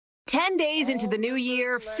10 days into the new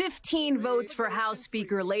year, 15 votes for House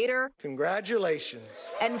Speaker later. Congratulations.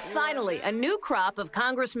 And finally, a new crop of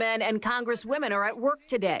congressmen and congresswomen are at work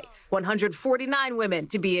today. 149 women,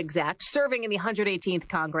 to be exact, serving in the 118th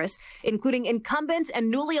Congress, including incumbents and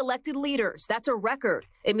newly elected leaders. That's a record.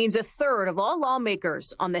 It means a third of all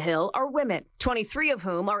lawmakers on the Hill are women, 23 of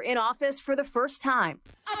whom are in office for the first time.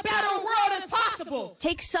 A better world is possible.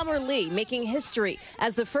 Take Summer Lee making history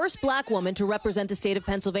as the first black woman to represent the state of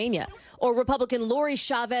Pennsylvania, or Republican Lori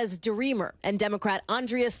Chavez DeReamer and Democrat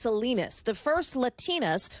Andrea Salinas, the first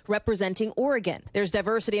Latinas representing Oregon. There's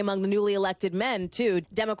diversity among the newly elected men, too.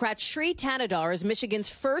 Democrat Shri Tanadar is Michigan's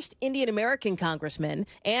first Indian American congressman,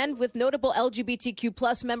 and with notable LGBTQ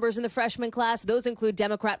plus members in the freshman class, those include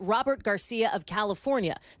Democrat Robert Garcia of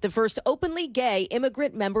California, the first openly gay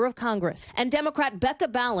immigrant member of Congress, and Democrat Becca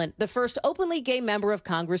Balint, the first openly gay member of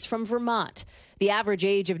Congress from Vermont. The average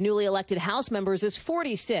age of newly elected House members is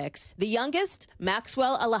 46. The youngest,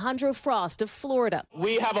 Maxwell Alejandro Frost of Florida.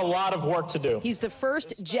 We have a lot of work to do. He's the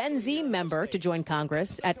first Gen Z member to join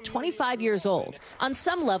Congress at 25 years old. On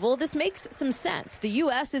some level, this makes some sense. The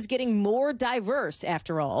U.S. is getting more diverse,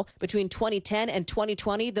 after all. Between 2010 and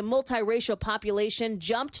 2020, the multiracial population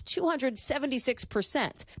jumped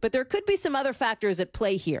 276%. But there could be some other factors at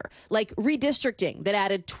play here, like redistricting that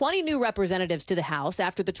added 20 new representatives to the House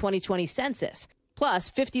after the 2020 census. Plus,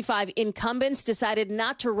 55 incumbents decided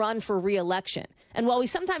not to run for re-election. And while we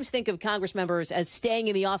sometimes think of Congress members as staying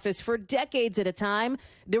in the office for decades at a time,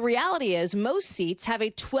 the reality is most seats have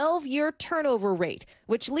a 12-year turnover rate,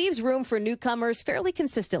 which leaves room for newcomers fairly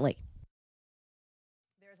consistently.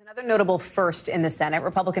 Another notable first in the Senate.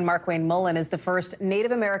 Republican Markwayne Mullin is the first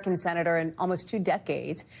Native American senator in almost 2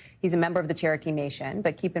 decades. He's a member of the Cherokee Nation.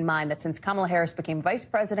 But keep in mind that since Kamala Harris became vice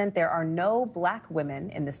president, there are no black women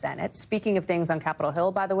in the Senate. Speaking of things on Capitol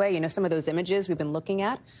Hill, by the way, you know, some of those images we've been looking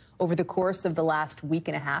at over the course of the last week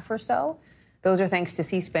and a half or so, those are thanks to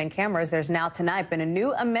C-SPAN cameras. There's now tonight been a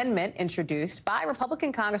new amendment introduced by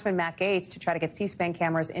Republican Congressman Matt Gaetz to try to get C-SPAN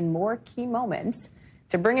cameras in more key moments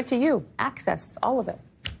to bring it to you. Access all of it.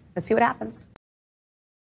 Let's see what happens.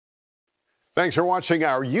 Thanks for watching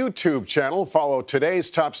our YouTube channel. Follow today's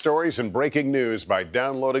top stories and breaking news by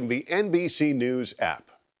downloading the NBC News app.